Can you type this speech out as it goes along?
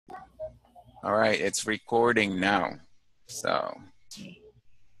All right, it's recording now. So,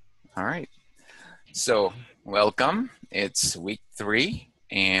 all right. So, welcome. It's week 3.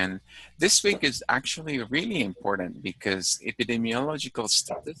 And this week is actually really important because epidemiological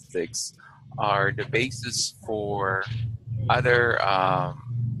statistics are the basis for other, I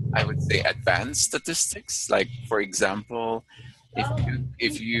would say, advanced statistics. Like, for example,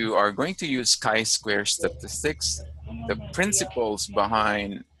 if you are going to use chi-square statistics, the principles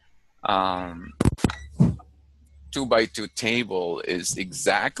behind um, 2 by 2 table is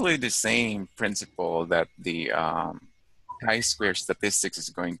exactly the same principle that the chi-square statistics is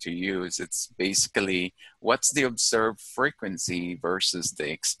going to use. It's basically what's the observed frequency versus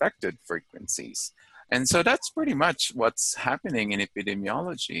the expected frequencies. And so that's pretty much what's happening in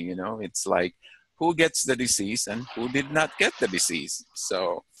epidemiology. You know, it's like who gets the disease and who did not get the disease.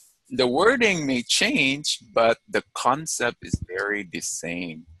 So the wording may change, but the concept is very the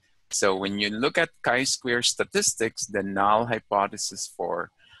same. So when you look at chi-square statistics, the null hypothesis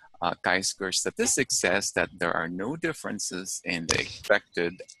for chi-square statistics says that there are no differences in the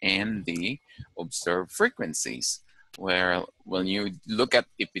expected and the observed frequencies. Where when you look at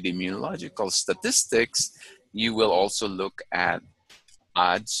epidemiological statistics, you will also look at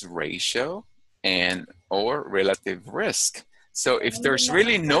odds ratio and or relative risk. So if there's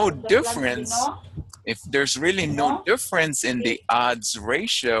really no difference in the odds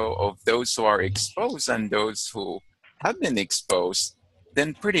ratio of those who are exposed and those who have been exposed,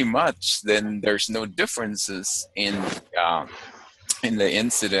 then pretty much then there's no differences in the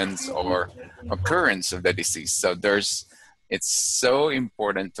incidence or occurrence of the disease. So it's so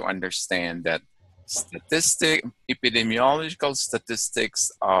important to understand that epidemiological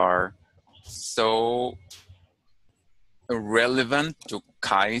statistics are so relevant to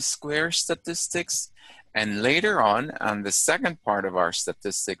chi-square statistics. And later on the second part of our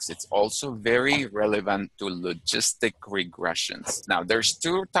statistics, it's also very relevant to logistic regressions. Now, there's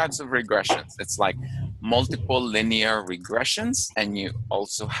 2 types of regressions. It's like multiple linear regressions, and you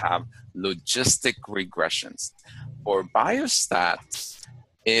also have logistic regressions. For biostats,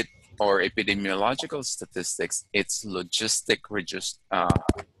 or epidemiological statistics, it's logistic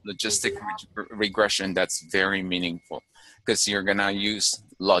regression that's very meaningful because you're gonna use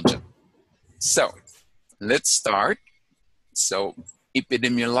logic. So let's start. So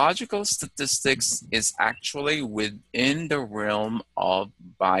epidemiological statistics is actually within the realm of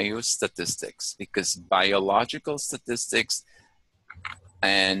biostatistics because biological statistics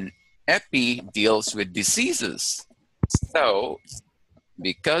and epi deals with diseases. So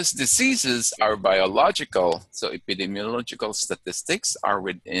because diseases are biological, so epidemiological statistics are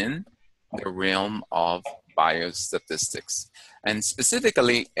within the realm of biostatistics. And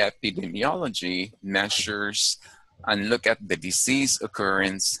specifically, epidemiology measures and look at the disease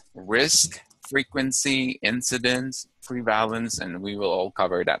occurrence, risk, frequency, incidence, prevalence, and we will all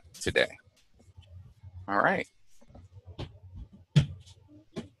cover that today. All right.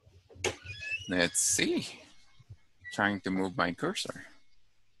 Let's see. Trying to move my cursor.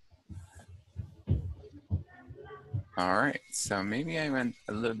 All right, so maybe I went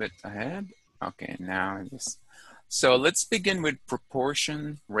a little bit ahead. Okay, now so let's begin with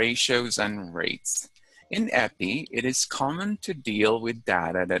proportion, ratios, and rates. In EPI, it is common to deal with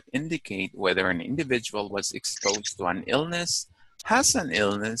data that indicate whether an individual was exposed to an illness, has an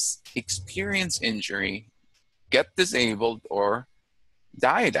illness, experienced injury, get disabled, or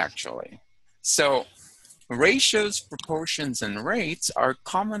died actually. So ratios, proportions, and rates are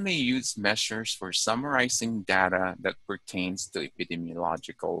commonly used measures for summarizing data that pertains to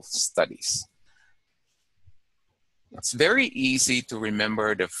epidemiological studies. It's very easy to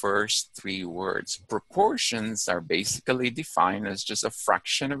remember the first 3 words. Proportions are basically defined as just a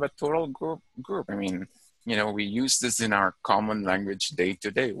fraction of a total group. I mean, you know, we use this in our common language day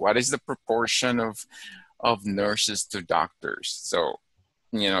to day. What is the proportion of nurses to doctors? So,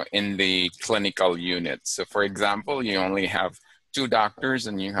 you know, in the clinical unit. So for example, you only have 2 doctors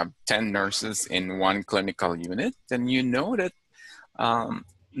and you have 10 nurses in one clinical unit, then you know that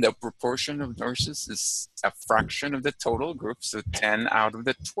the proportion of nurses is a fraction of the total group. So 10 out of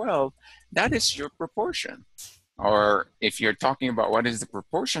the 12, that is your proportion. Or if you're talking about what is the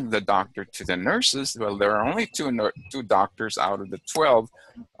proportion of the doctor to the nurses, well, there are only two doctors out of the 12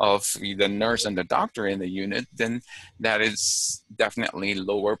 of the nurse and the doctor in the unit, then that is definitely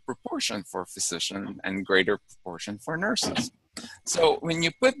lower proportion for physician and greater proportion for nurses. So when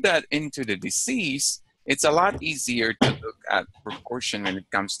you put that into the disease, it's a lot easier to look at proportion when it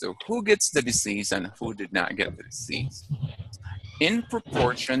comes to who gets the disease and who did not get the disease. In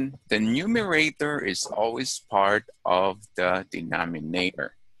proportion, the numerator is always part of the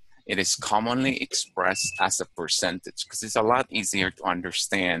denominator. it is commonly expressed as a percentage because it's a lot easier to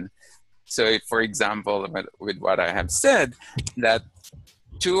understand. So if, for example, with what I have said, that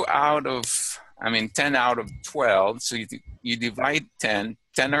 10 out of 12, so you divide 10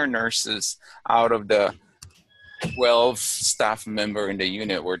 are nurses out of the 12 staff member in the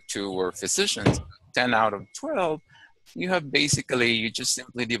unit where 2 were physicians. 10 out of 12, you just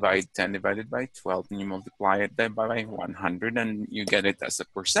simply divide 10 divided by 12 and you multiply it by 100 and you get it as a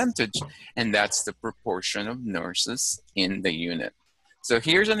percentage, and that's the proportion of nurses in the unit. So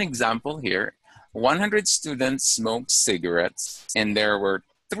here's an example here. 100 students smoked cigarettes and there were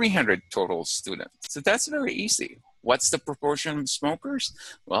 300 total students. So that's very easy. What's the proportion of smokers?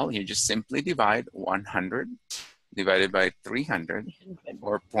 Well, you just simply divide 100 divided by 300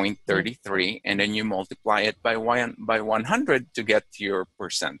 or 0.33, and then you multiply it by 100 to get your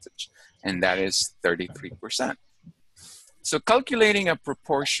percentage, and that is 33%. So calculating a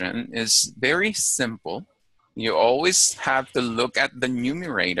proportion is very simple. You always have to look at the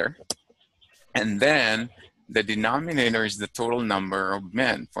numerator, and then the denominator is the total number of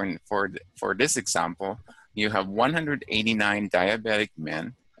men. For this example, you have 189 diabetic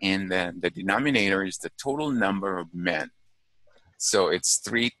men, and then the denominator is the total number of men. So it's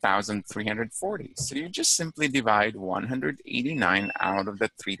 3,340. So you just simply divide 189 out of the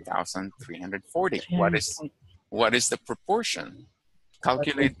 3,340. What is the proportion?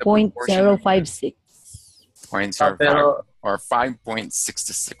 Calculate the proportion. 0.056. 0.05 or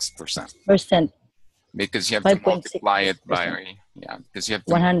 5.66%. Because you have to multiply it by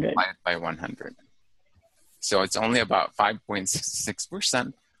 100. So it's only about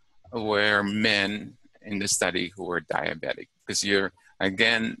 5.66% were men in the study who were diabetic, because there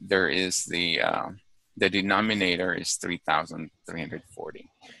is the denominator is 3,340.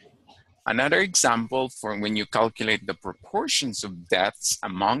 Another example for when you calculate the proportions of deaths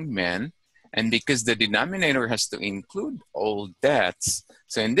among men, and because the denominator has to include all deaths.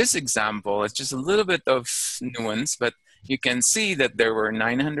 So in this example, it's just a little bit of nuance, but you can see that there were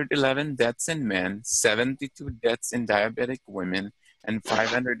 911 deaths in men, 72 deaths in diabetic women, and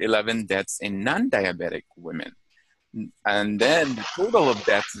 511 deaths in non-diabetic women. And then the total of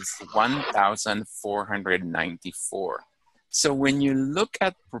deaths is 1,494. So when you look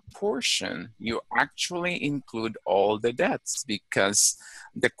at proportion, you actually include all the deaths, because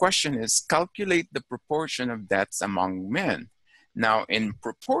the question is calculate the proportion of deaths among men. Now, in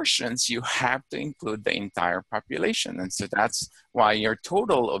proportions, you have to include the entire population. And so that's why your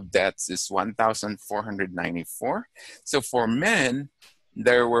total of deaths is 1,494. So for men,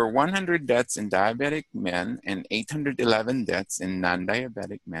 there were 100 deaths in diabetic men and 811 deaths in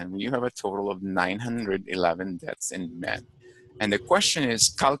non-diabetic men. You have a total of 911 deaths in men. And the question is,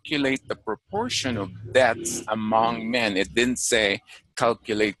 calculate the proportion of deaths among men. It didn't say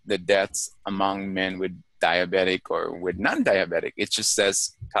calculate the deaths among men with diabetic or with non-diabetic. It just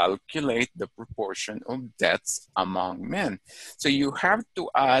says calculate the proportion of deaths among men. So you have to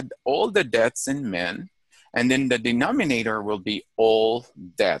add all the deaths in men, and then the denominator will be all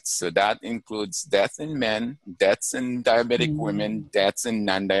deaths. So that includes death in men, deaths in diabetic women, deaths in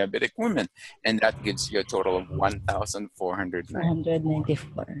non-diabetic women. And that gives you a total of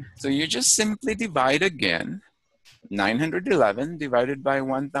 1,494. So you just simply divide again, 911 divided by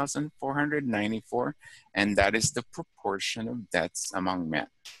 1,494, and that is the proportion of deaths among men.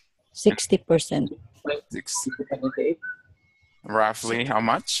 60%. Roughly how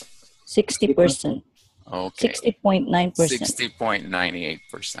much? 60%. Okay. 60.9%.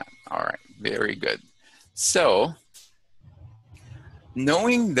 60.98%. All right, very good. So,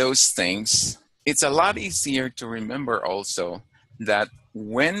 knowing those things, it's a lot easier to remember also that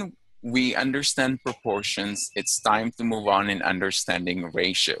when we understand proportions, it's time to move on in understanding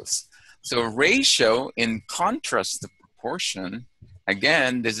ratios. So ratio, in contrast to proportion,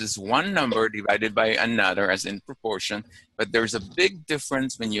 again, this is one number divided by another as in proportion, but there's a big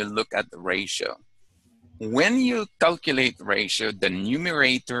difference when you look at the ratio. When you calculate ratio, the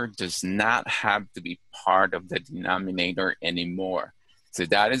numerator does not have to be part of the denominator anymore. So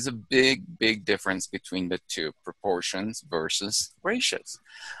that is a big, big difference between the two, proportions versus ratios.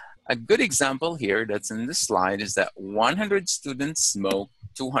 A good example here that's in the slide is that 100 students smoke,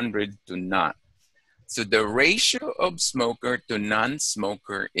 200 do not. So the ratio of smoker to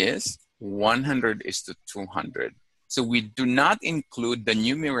non-smoker is 100 is to 200. So we do not include the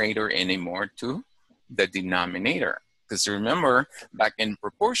numerator anymore to the denominator. Because remember, back in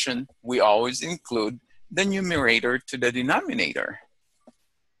proportion, we always include the numerator to the denominator,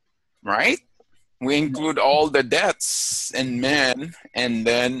 right? We include all the deaths in men and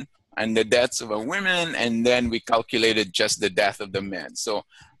the deaths of a women, and then we calculated just the death of the men. So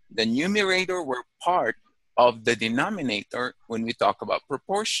the numerator were part of the denominator when we talk about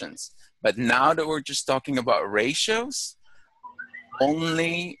proportions. But now that we're just talking about ratios,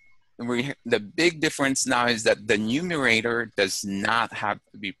 the big difference now is that the numerator does not have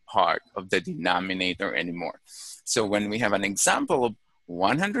to be part of the denominator anymore. So when we have an example of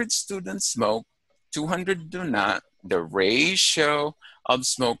 100 students smoke, 200 do not, the ratio of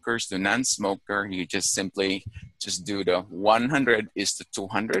smokers to non-smoker, you just simply just do the 100 is to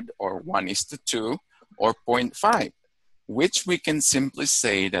 200 or 1 is to 2 or 0.5, which we can simply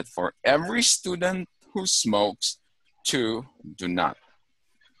say that for every student who smokes, 2 do not.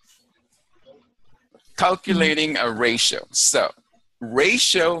 Calculating a ratio. So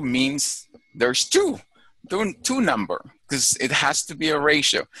ratio means there's two number, because it has to be a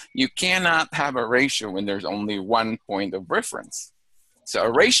ratio. You cannot have a ratio when there's only one point of reference. So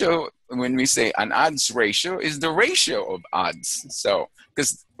a ratio, when we say an odds ratio, is the ratio of odds. So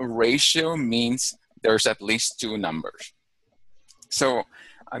because ratio means there's at least two numbers. So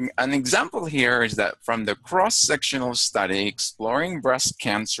an example here is that from the cross-sectional study exploring breast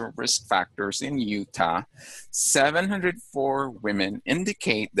cancer risk factors in Utah, 704 women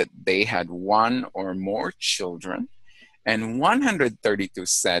indicate that they had one or more children, and 132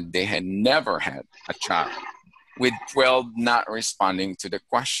 said they had never had a child, with 12 not responding to the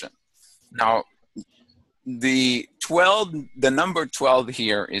question. Now, the number 12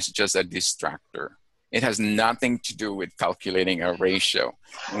 here is just a distractor. It has nothing to do with calculating a ratio.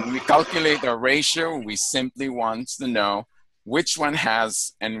 When we calculate a ratio, we simply want to know which one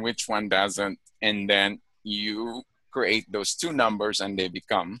has and which one doesn't, and then you create those two numbers and they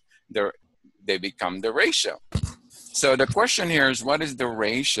become the ratio. So the question here is, what is the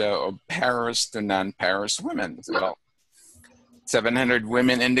ratio of Paris to non-Paris women? Well, 700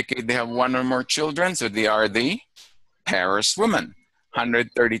 women indicate they have one or more children, so they are the Paris women.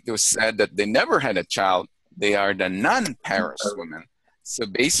 132 said that they never had a child. They are the non-Paris women. So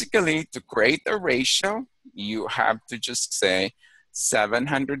basically, to create a ratio, you have to just say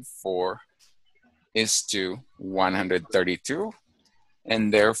 704 is to 132.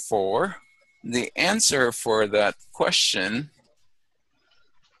 And therefore, the answer for that question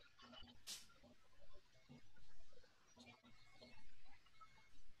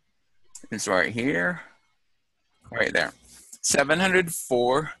is right here, right there.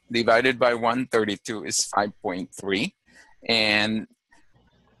 704 divided by 132 is 5.3. And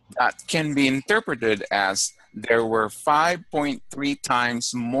that can be interpreted as there were 5.3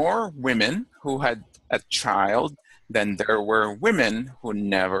 times more women who had a child than there were women who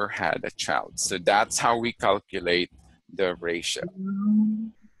never had a child. So that's how we calculate the ratio.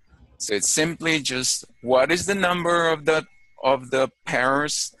 So it's simply just what is the number of the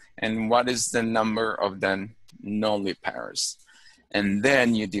pairs and what is the number of the nullipares. And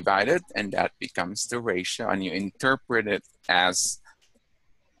then you divide it and that becomes the ratio, and you interpret it as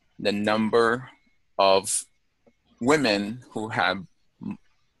the number of women who have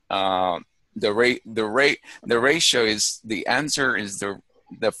the ratio is, the answer is the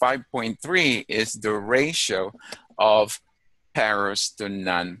 5.3 is the ratio of Paris to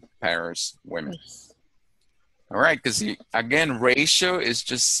non-Paris women. All right, because again, ratio is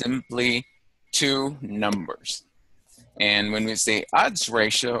just simply two numbers. And when we say odds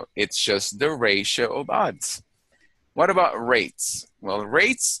ratio, it's just the ratio of odds. What about rates? Well,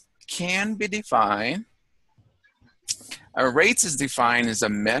 rates can be defined. Rates is defined as a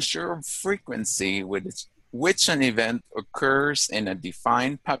measure of frequency with which an event occurs in a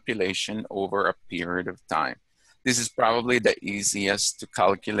defined population over a period of time. This is probably the easiest to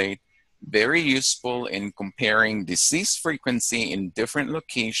calculate, very useful in comparing disease frequency in different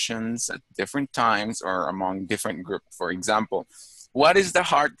locations at different times or among different groups. For example, what is the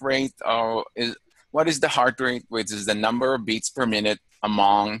heart rate? What is the heart rate, which is the number of beats per minute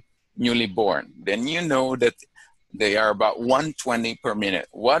among newly born? Then you know that they are about 120 per minute.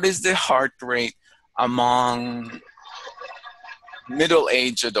 What is the heart rate among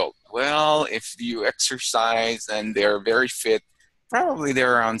middle-aged adult? Well, if you exercise and they're very fit, probably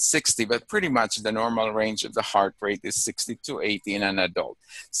they're around 60, but pretty much the normal range of the heart rate is 60 to 80 in an adult.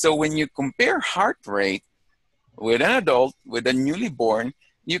 So when you compare heart rate with an adult, with a newly born,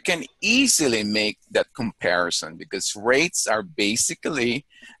 you can easily make that comparison because rates are basically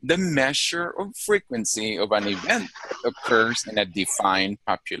the measure of frequency of an event that occurs in a defined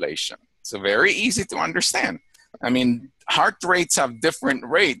population. So very easy to understand. I mean, heart rates have different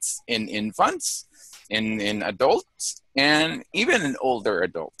rates in infants, in adults, and even in older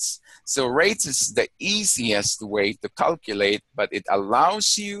adults. So rates is the easiest way to calculate, but it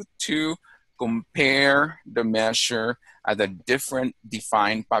allows you to compare the measure at a different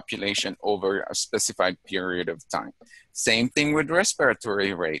defined population over a specified period of time. Same thing with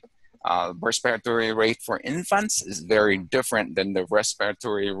respiratory rate. Respiratory rate for infants is very different than the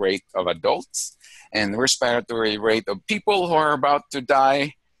respiratory rate of adults, and the respiratory rate of people who are about to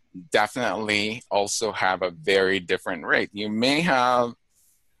die definitely also have a very different rate. You may have,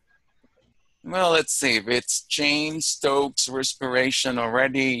 well, let's see, if it's Cheyne-Stokes respiration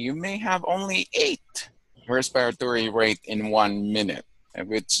already, you may have only 8 respiratory rate in 1 minute,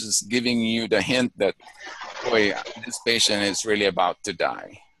 which is giving you the hint that, boy, this patient is really about to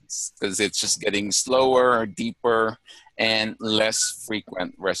die, because it's just getting slower, deeper, and less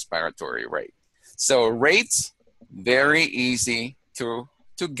frequent respiratory rate. So rates, very easy to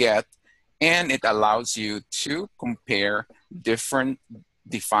get, and it allows you to compare different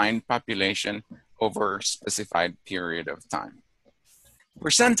defined population over a specified period of time.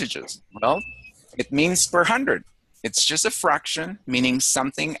 Percentages, well, it means per 100. It's just a fraction, meaning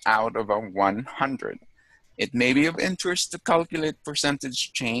something out of a 100. It may be of interest to calculate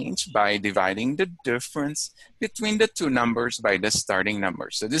percentage change by dividing the difference between the two numbers by the starting number.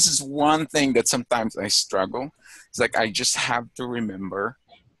 So this is one thing that sometimes I struggle. It's like I just have to remember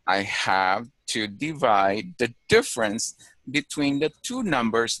I have to divide the difference between the two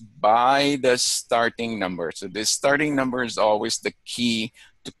numbers by the starting number. So the starting number is always the key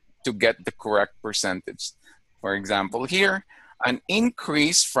to get the correct percentage. For example, here, an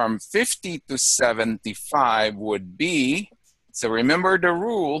increase from 50 to 75 would be, so remember the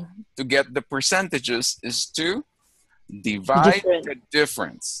rule to get the percentages is to divide the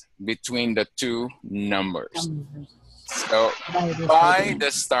difference between the two numbers. So by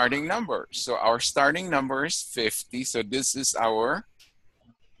the starting number. So our starting number is 50. So this is our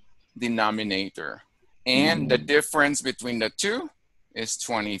denominator. And the difference between the two is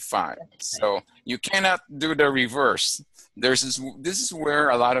 25. So you cannot do the reverse. This is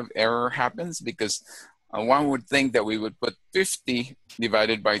where a lot of error happens, because one would think that we would put 50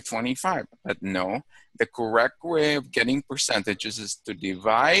 divided by 25, but no. The correct way of getting percentages is to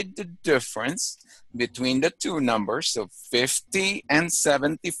divide the difference between the two numbers. So 50 and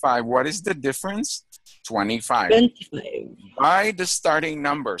 75, what is the difference? 25. 25. By the starting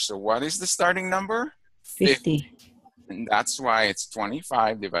number. So what is the starting number? 50. And that's why it's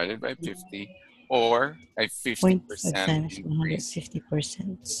 25 divided by 50, or a 50% increase.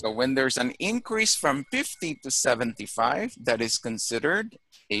 50%. So when there's an increase from 50 to 75, that is considered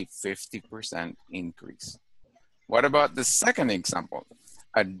a 50% increase. What about the second example?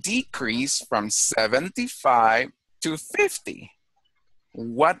 A decrease from 75 to 50.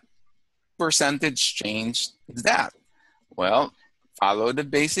 What percentage change is that? Well, follow the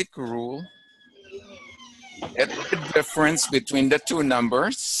basic rule. Get the difference between the two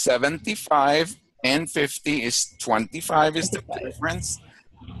numbers. 75 and 50 is 25 is the difference.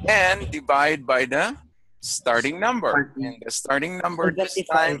 And divide by the starting number. And the starting number this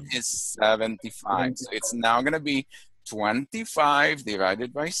time is 75. So it's now going to be 25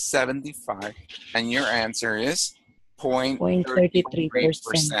 divided by 75. And your answer is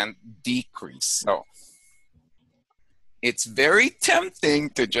 0.33% decrease. So it's very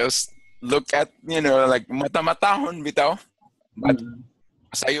tempting to just look at, like mata-matahon bitaw. But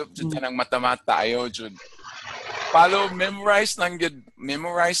sayop jud ng mata-mata, ayaw jud. Memorize lang gid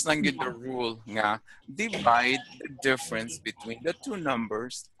the rule nga divide the difference between the two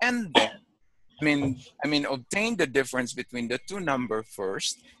numbers, and then I mean obtain the difference between the two numbers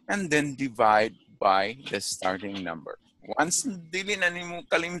first, and then divide by the starting number. Once dili na nimo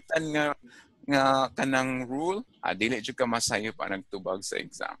kalimtan nga kanang rule, dili jud ka masayop ang nagtubag sa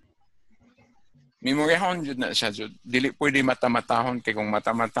exam. Memoryahon jud na siya jud. Dili pwede mata-matahon, kay kung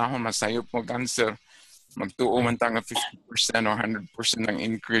mata-matahon masayop mo answer. Magtuo man ta nga 50% or 100% ng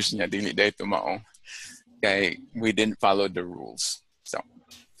increase niya, dili dahi tumao. Okay, we didn't follow the rules. So,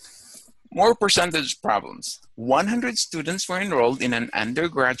 more percentage problems. 100 students were enrolled in an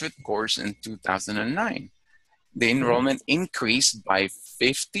undergraduate course in 2009. The enrollment increased by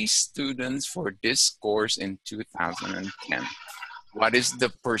 50 students for this course in 2010. What is the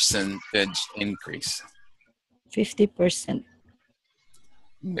percentage increase? 50%.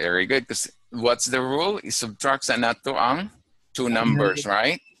 Very good. Because what's the rule? It subtracts sa nato ang two numbers,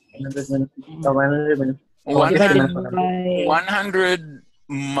 right? 100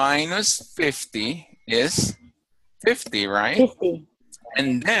 minus 50 is 50, right? 50.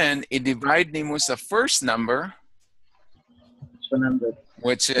 And then i-divide nimo sa first number, 100.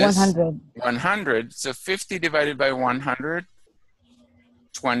 which is 100. 100. So 50 divided by 100,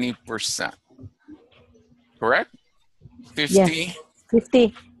 20%. Correct? 50. Yes.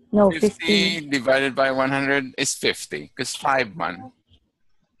 50. No, 50 50. divided by 100 is 50 because 5 man.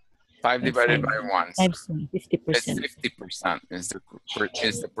 5 divided by 1. So Times it's 50%. 50%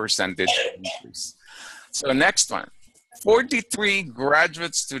 is the percentage increase. So next one. 43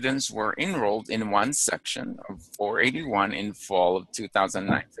 graduate students were enrolled in one section of 481 in fall of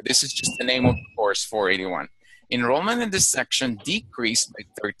 2009. So this is just the name of the course, 481. Enrollment in this section decreased by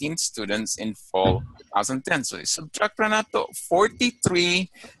 13 students in fall of 2010. So subtract na nato 43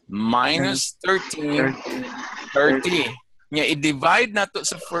 minus 13, 30. Yeah, i-divide na to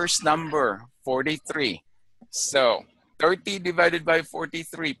sa first number, 43. So 30 divided by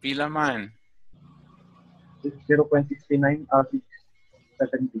 43, pila man? 0.69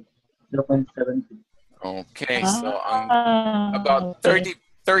 670. 0.70. Okay, so about Okay.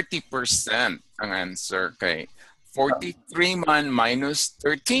 30% ang answer kay 43 man minus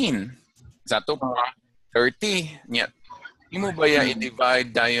 13. Sa to pa 30. Nya, imo ba ya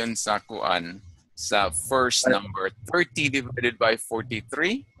i-divide dayon sa kuan sa first number 30 divided by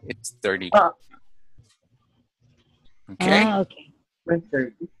 43? It's 30. Okay? Okay.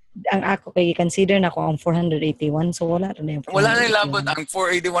 30. Ang ako kay consider na ko ang 481 so wala rin yung Wala na 481. labot ang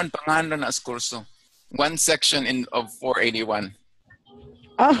 481 pangalan na as kurso. One section of 481.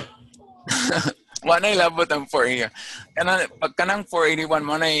 Ah, Wala labot ang 481. Pag kanang 481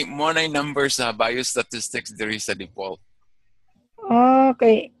 mo na number sa biostatistics diri sa default.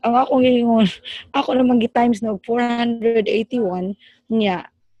 okay. Ang ako ngayon, ako naman gi-times na 481 niya.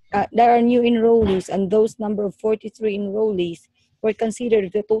 There are new enrollees and those number of 43 enrollees were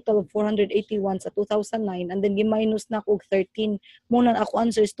considered the total of 481 sa 2009 and then gi-minus na ko 13. Muna ako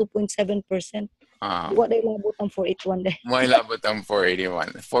answer is 2.7%. What ay labot ang 481 deh. May labot ang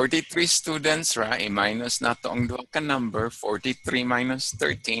 481. 43 students ra, i-minus na to ang duha ka number, 43 minus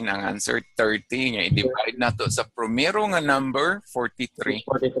 13, ang answer 30. Nga, i-divide na to sa primero nga number, 43.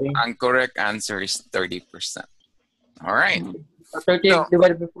 43. Ang correct answer is 30%. Alright. 30 So,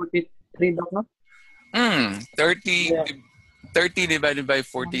 divided by 43, Doc, no? 30, Yeah. 30 divided by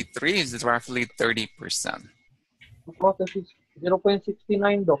 43 is roughly 30%. Process is 0.69,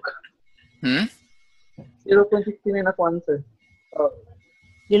 Doc. 0.69 ako answer.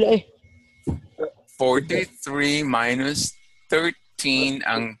 Dilo eh. 43 minus 13,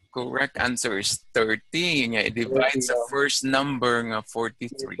 ang correct answer is 30. Nga, i-divide sa first number nga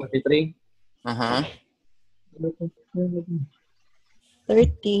 43. 43.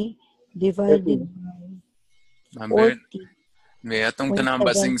 30 divided by 40. May atong tanang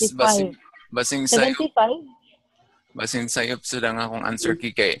basing 75. sayop 75? basing sayop sud nga akong answer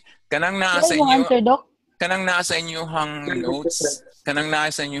kay kanang naa Ano sa yung inyo answer, Doc? kanang naa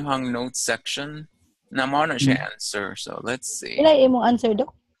sa inyong notes section na mo na siya answer. So let's see. Ilay imong answer,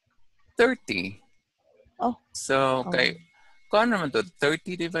 Doc? 30. Oh. So kay kung naman to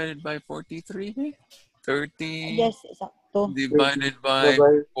 30 divided by 43? 30 Yes, sakto. divided by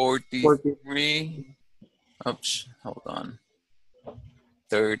 43. Oops, hold on.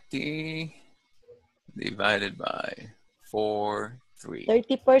 30 divided by 43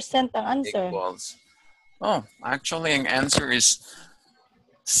 30% ang answer. equals. Oh, actually, ang answer is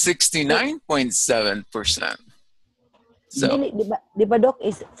 69.7%. So, Dili, di ba, Doc,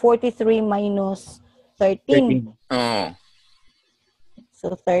 is 43 minus 13. oh.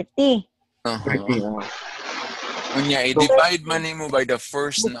 So, 30. Unya, i-divide man mo by the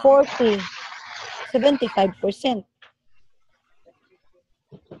first So, number. 40. 75%.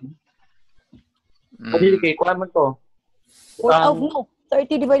 Hindi kay kuha man to. No,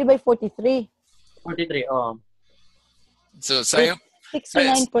 30 divided by 43. 43, So, sa'yo,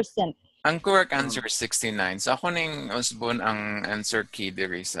 69%. ang correct answer is 69. So, ako ning usbon ang answer key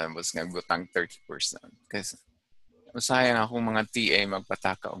diri sa was nga butang 30%. Kasi, usayang ako mga TA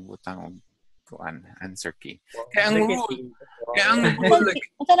magpataka og butang og kuan answer key. Kaya ang rule,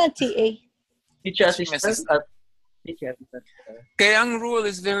 Unsa na TA? Teacher assistant. Kaya ang rule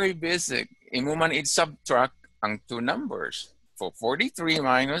is very basic. Imo man i-subtract ang two numbers. So 43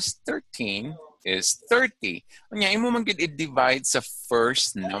 minus 13 is 30. Unya imo man gid i-divide sa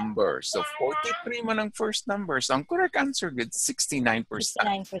first number. So 43 man ang first number. So ang correct answer gid 69%.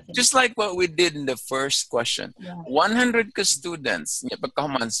 69%. Just like what we did in the first question. Yeah. 100 ka students, nya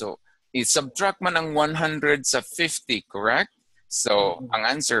pagkahuman so i-subtract man ang 100 sa 50, correct? So, ang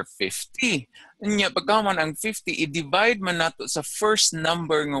answer 50. Nya pagkahuman ang 50, i-divide man nato sa first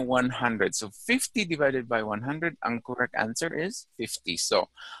number ng 100. So, 50 divided by 100, ang correct answer is 50. So,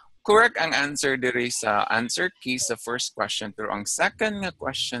 correct ang answer diri sa answer key sa first question. Pero ang second nga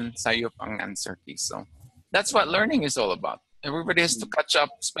question, sayop ang answer key. So, that's what learning is all about. Everybody has to catch up,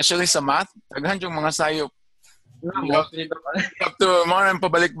 especially sa math. Daghan yung mga sayop. Most dito pa. Up to mga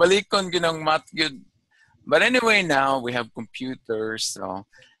pabalik-balikon ginang math good. But anyway, now we have computers, so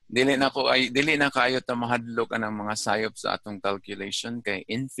dili na kayo ta mahadlok ang mga sayop sa atong calculation kay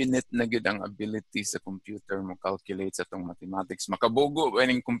infinite na gyud ang ability sa computer mo calculate sa atong mathematics. Makabugo ba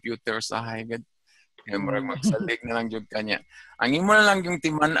ning computer sa high kaya magsalig na lang gyud kanya. Ang imo na lang yung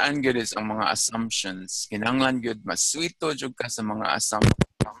timan-an gyud is ang mga assumptions. Kinahanglan gyud maswito jud ka sa mga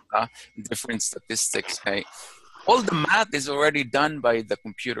assumptions ka, different statistics kay all the math is already done by the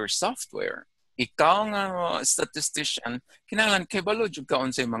computer software. Ikaw nga statistician, kinahanglan kay balo jud ka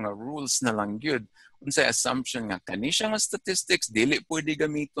unsay mga rules na lang gyud. Unsay assumption nga kani siya nga statistics dili pwede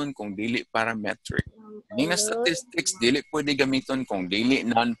gamiton kung dili parametric. Kani nga statistics dili pwede gamiton kung dili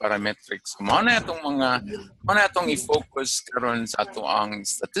non-parametric. So mao na atong i-focus karon sa ato ang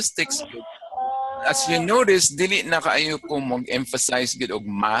statistics. As you notice, dili na kaayo ko mag-emphasize gid og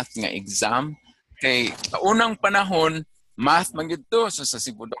math nga exam kay sa unang panahon math man gyud to. So sa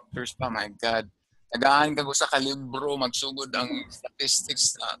Cebu Doctors pa, my God. Tagaan ka sa kalibro, magsugod ang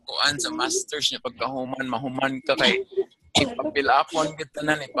statistics na kuan sa masters niya pagkahuman, mahuman ka kay ipapilapon kita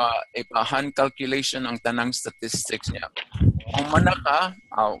tanan, ipa-hand calculation ang tanang statistics niya. Kung mana ka,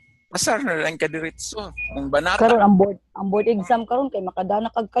 pasar na lang ka diretso. Kung banata. Karon ang board exam karon kay makadana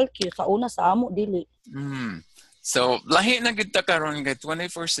kag calculus sa una sa amo dili. So lahi na gid ta karon kay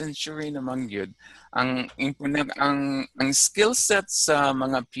 21st century naman gyud ang skill set sa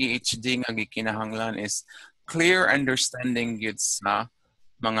mga PhD nga gikinahanglan is clear understanding gyud sa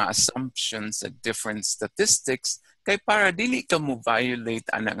mga assumptions sa different statistics kay para dili ka mo violate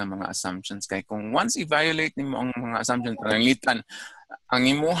ana nga mga assumptions kay kung once i-violate nimo ang mga assumptions pananglitan ang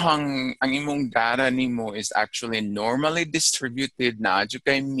imong data nimo is actually normally distributed na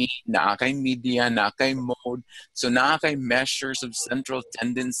kay mean, na kay median, na kay mode, so na kay measures of central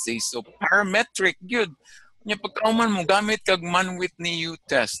tendency, so parametric good. Nya pagkauman mo gamit kag Mann-Whitney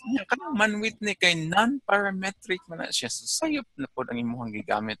U-test. Nya kanang Mann-Whitney kay non-parametric man na siya. So sayop na pod ang imong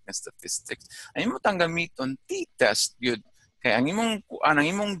gigamit nga statistics. Ay mo tang gamiton t-test good. Kaya ang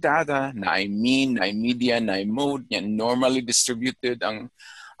imong data na ay mean, na ay median, na ay mode, yan normally distributed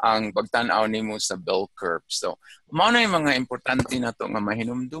ang pagtanaw nimo sa bell curve. So, mao na yung mga importante na to nga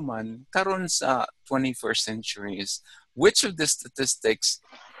mahinumduman karon sa 21st century is which of the statistics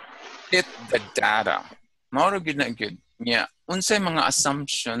fit the data. Mao ra gyud na gyud niya unsay mga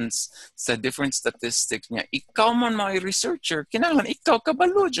assumptions sa different statistics niya. Ikaw man mga researcher, kinahanglan ikaw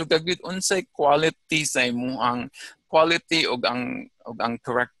kabalo jud gyud unsay quality sa imong quality og ang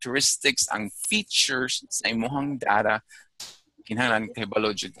characteristics, ang features sa imong data, kinahanglan kay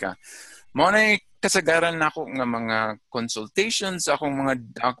balo jud ka. Mao na kasagaran nako nga mga consultations akong mga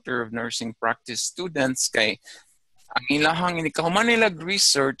doctor of nursing practice students kay ang ilahang ikahuman nila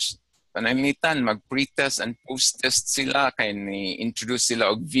research pananglitan mag-pre-test and post-test sila kay ni-introduce sila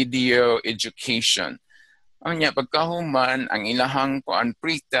og video education. Anya pagkahuman ang ilahang kuan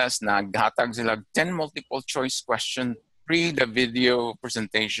pre-test naghatag sila 10 multiple choice question pre the video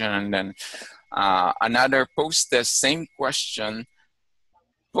presentation and then another post-test same question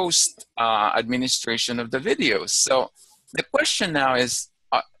post administration of the videos. So the question now is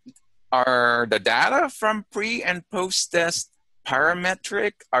are the data from pre and post-test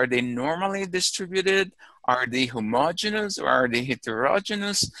parametric? Are they normally distributed? Are they homogeneous or are they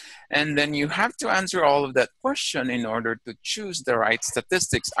heterogeneous? And then you have to answer all of that question in order to choose the right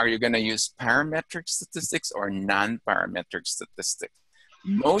statistics. Are you going to use parametric statistics or non-parametric statistics?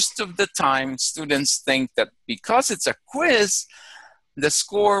 Most of the time, students think that because it's a quiz, the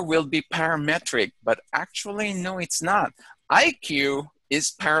score will be parametric, but actually, no, it's not. IQ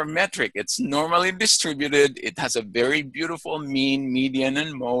is parametric. It's normally distributed. It has a very beautiful mean, median,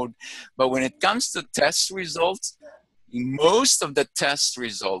 and mode. But when it comes to test results, most of the test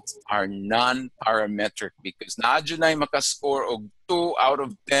results are non-parametric because naadyo na makascore og 2 out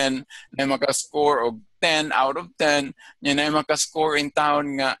of 10, na makascore og 10 out of 10, na makascore in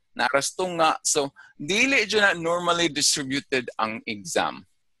taon nga narasto nga. So, dili dyan na normally distributed ang exam,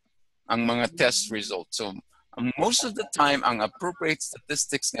 ang mga test results. So, most of the time, ang appropriate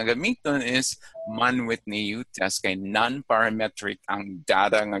statistics nga gamiton is Mann-Whitney U-test kay non-parametric ang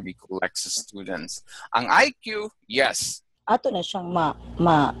data nga gi-collect sa students. Ang IQ, yes. Ato na siyang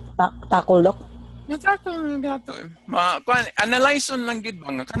tackle dok. Natakol na gato. Analyze on lang gid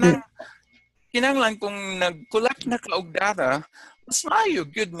ba nga kanang kinahanglan kung nag-collect na ka og data, mas maayo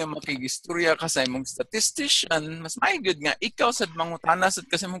gyud nga makigistorya ka sa imong statistician, mas maayo gyud nga ikaw sad mangutana sad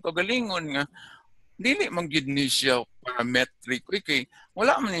kasi imong kagalingon nga dili man gyud ni siya parametric kay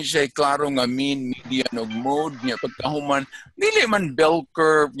wala man ni siya klaro nga mean, median ug mode niya pagkahuman dili man bell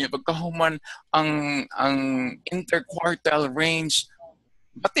curve niya pagkahuman ang interquartile range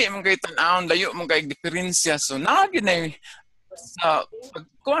bati man kay tan-awon layo man kay diferensya so naa gyud na sa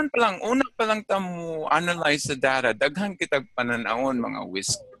pagkuhan pa lang, una pa lang tamo analyze the data, daghan kitag pananawon, mga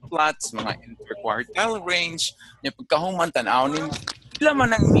whisker plots, mga interquartile range, niya pagkahuman, tanaw ni pila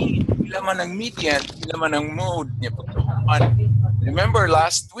man ang mean, pila man ang median, pila man ang mode, niya pagkahuman. Remember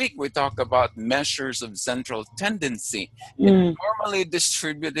last week we talked about measures of central tendency. In normally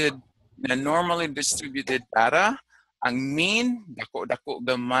distributed data, ang mean, dako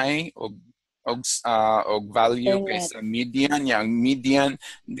gamay, og value kay sa median yang median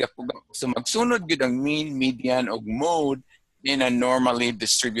so magsunod gid ang mean median og mode in a normally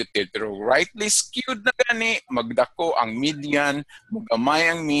distributed pero rightly skewed na gani magdako ang median mogamay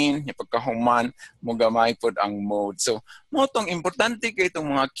ang mean pagkahuman mogamay pod ang mode so mo tong importante kay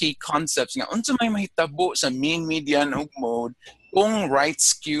itong mga key concepts nga unsa may mahitabo sa mean median ug mode kung right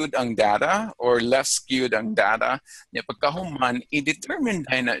skewed ang data or less skewed ang data, niya pagkahuman, i-determine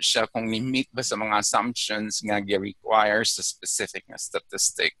na siya kung ni-meet ba sa mga assumptions nga gi-require sa specific na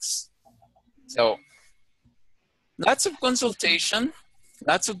statistics. So, lots of consultation,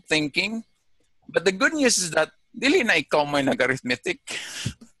 lots of thinking, but the good news is that dili na ikaw may nag-arithmetic.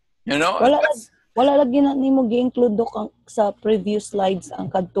 You know? Wala lagi na nimo gi-include sa previous slides ang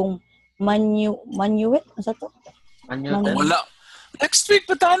kadtong manuet sa to? Wala. Next week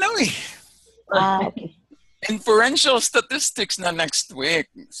pa tanaw eh. Okay. Inferential statistics na next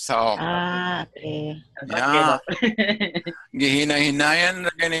week. So, okay. Yeah. Gihina-hinayan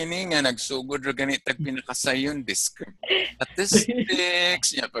na ganini nga nagsugod ra ganitag pinakasayon descriptive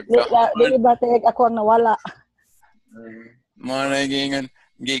statistics nya pagka. Dili ba tayag ako nawala. Mo na gingan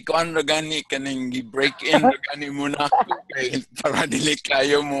gikuan ra gani kaning gi-break in ra gani muna kay para dili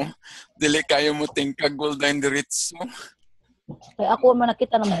kayo mo tingkag golden diretso. Kaya ako man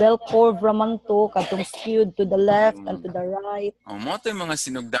nakita ng bell curve raman to, katong skewed to the left and to the right. Mo to yung mga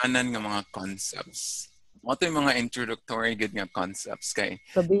sinugdanan nga mga concepts. Mo to yung mga introductory good nga concepts kay.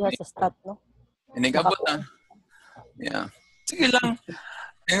 Sabiha sa stat, no? Inigabot na. Yeah. Sige lang.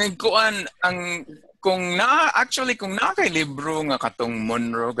 Inigkuan ang kung kay libro nga katong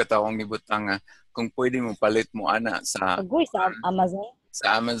Monroe katawang gibutang nga kung pwede mo palit mo ana sa Agoy sa Amazon.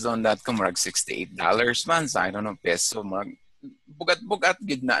 Sa Amazon.com mag $68 man sa I don't know peso mag bugat-bugat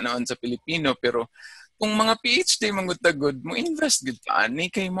gid na noon sa Pilipino pero kung mga PhD mangutagod mo invest gid ka ani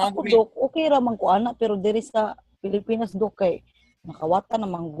kay mo okay ra man ko ana pero diri sa Pilipinas dok kay nakawata na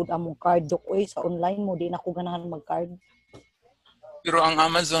man gud among card dok oy sa online mo di na ko ganahan mag-card. Pero ang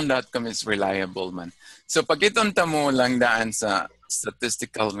Amazon.com is reliable man. So pagitonta mo lang daan sa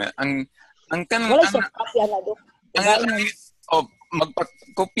statistical ang wala siya copy ana dok.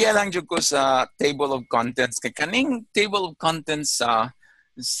 Magpakopya lang jud ko sa table of contents kay kaning table of contents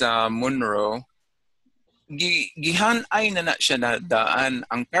sa Monroe gihan-ay na siya na daan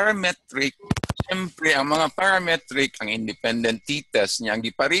ang parametric siyempre ang mga parametric ang independent t-test niya ang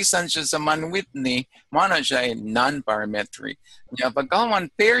giparisan siya sa Mann-Whitney mo na siya ay non-parametric niya pagkahuman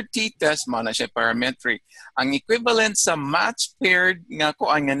paired t-test mo na siya parametric ang equivalent sa match paired nga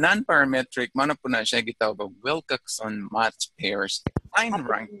ko ang non-parametric mo na po na siya gitawag Wilcoxon match pairs line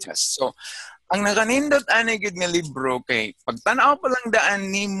rank test so ang nakanindot ani gid nga libro kay pagtan-aw pa lang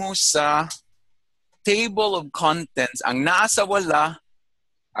daan nimo sa table of contents ang nasa wala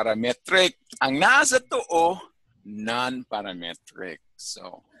parametric ang nasa tuo non-parametric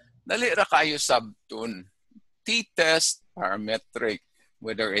so dali ra kayo sabton t-test parametric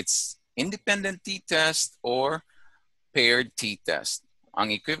whether it's independent t-test or paired t-test ang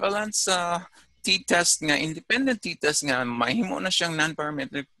equivalent sa t-test nga independent t-test nga mahimo na siyang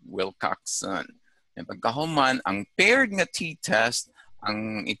non-parametric Wilcoxon and pagkahuman ang paired nga t-test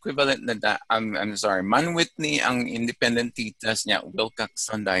ang equivalent na Mann-Whitney ang independent t-test niya,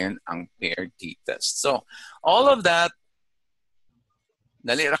 Wilcoxon dayon ang paired t-test. So, all of that,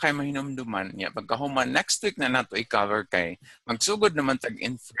 dali ra kay mahinumduman niya. Pagkahuman, next week na nato i-cover kay magsugod naman tag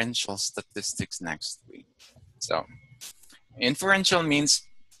inferential statistics next week. So, inferential means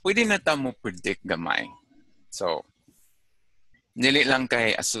pwede na ta mo predict gamay. So, dili lang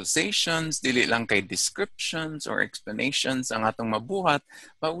kay associations, dili lang kay descriptions or explanations ang atong mabuhat,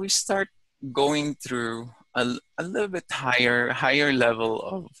 but we start going through a little bit higher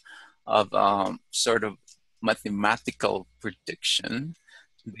level of sort of mathematical prediction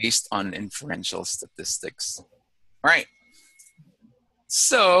based on inferential statistics. All right.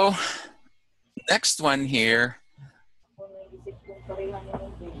 So, next one here.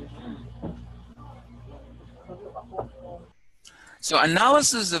 So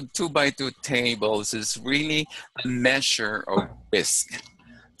analysis of 2x2 tables is really a measure of risk.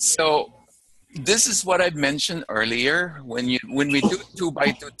 So this is what I mentioned earlier. When we do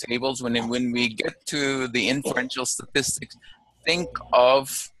 2x2 tables, when we get to the inferential statistics, think of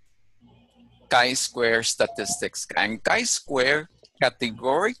chi-square statistics. Ang chi-square,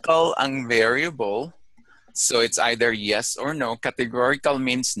 categorical ang variable. So it's either yes or no. Categorical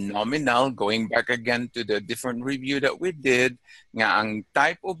means nominal, going back again to the different review that we did. Nga ang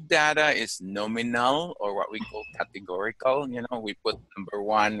type of data is nominal, or what we call categorical. You know, we put number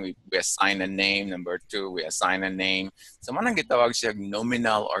 1, we assign a name. Number 2, we assign a name. So manang gitawag siya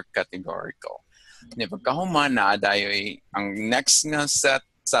nominal or categorical. Ni pagkahuman na dayoy ang next nga set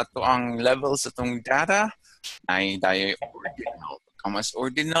sa to ang level sa tong data ay dayoy ordinal. Pagkamas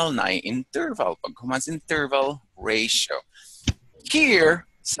ordinal na interval. Pagkamas interval, ratio. Here,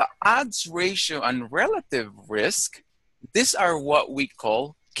 sa odds ratio and relative risk, these are what we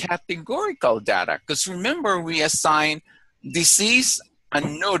call categorical data. Because remember, we assign disease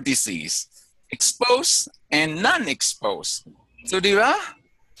and no disease, exposed and non-exposed. So, di ba?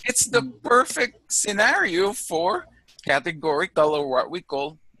 It's the perfect scenario for categorical, or what we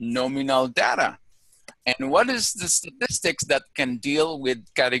call nominal data. And what is the statistics that can deal with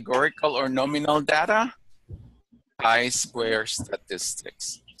categorical or nominal data? Chi-square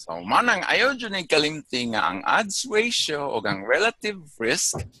statistics. So manang ayaw dyan ay kalimti nga ang odds ratio o ang relative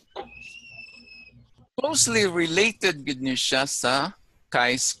risk closely related gid niyo siya sa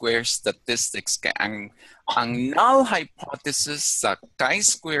chi-square statistics. Kaya ang null hypothesis sa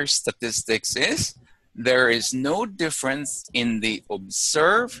chi-square statistics is there is no difference in the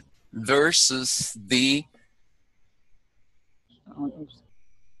observed versus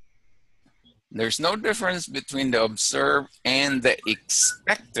there's no difference between the observed and the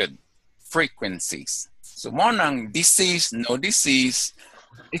expected frequencies. So monang disease, no disease,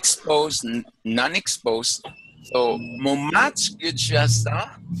 exposed, non-exposed. So mo-match good siya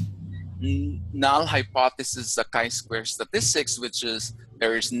sa null hypothesis sa chi-square statistics, which is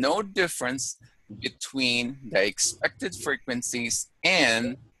there is no difference between the expected frequencies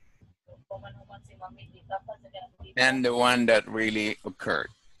and the one that really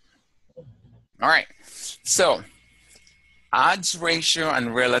occurred. All right, so odds ratio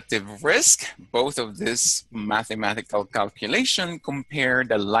and relative risk, both of this mathematical calculation compare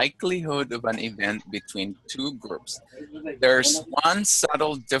the likelihood of an event between two groups. There's one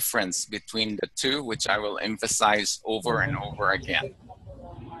subtle difference between the two, which I will emphasize over and over again.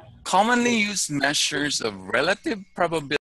 Commonly used measures of relative probability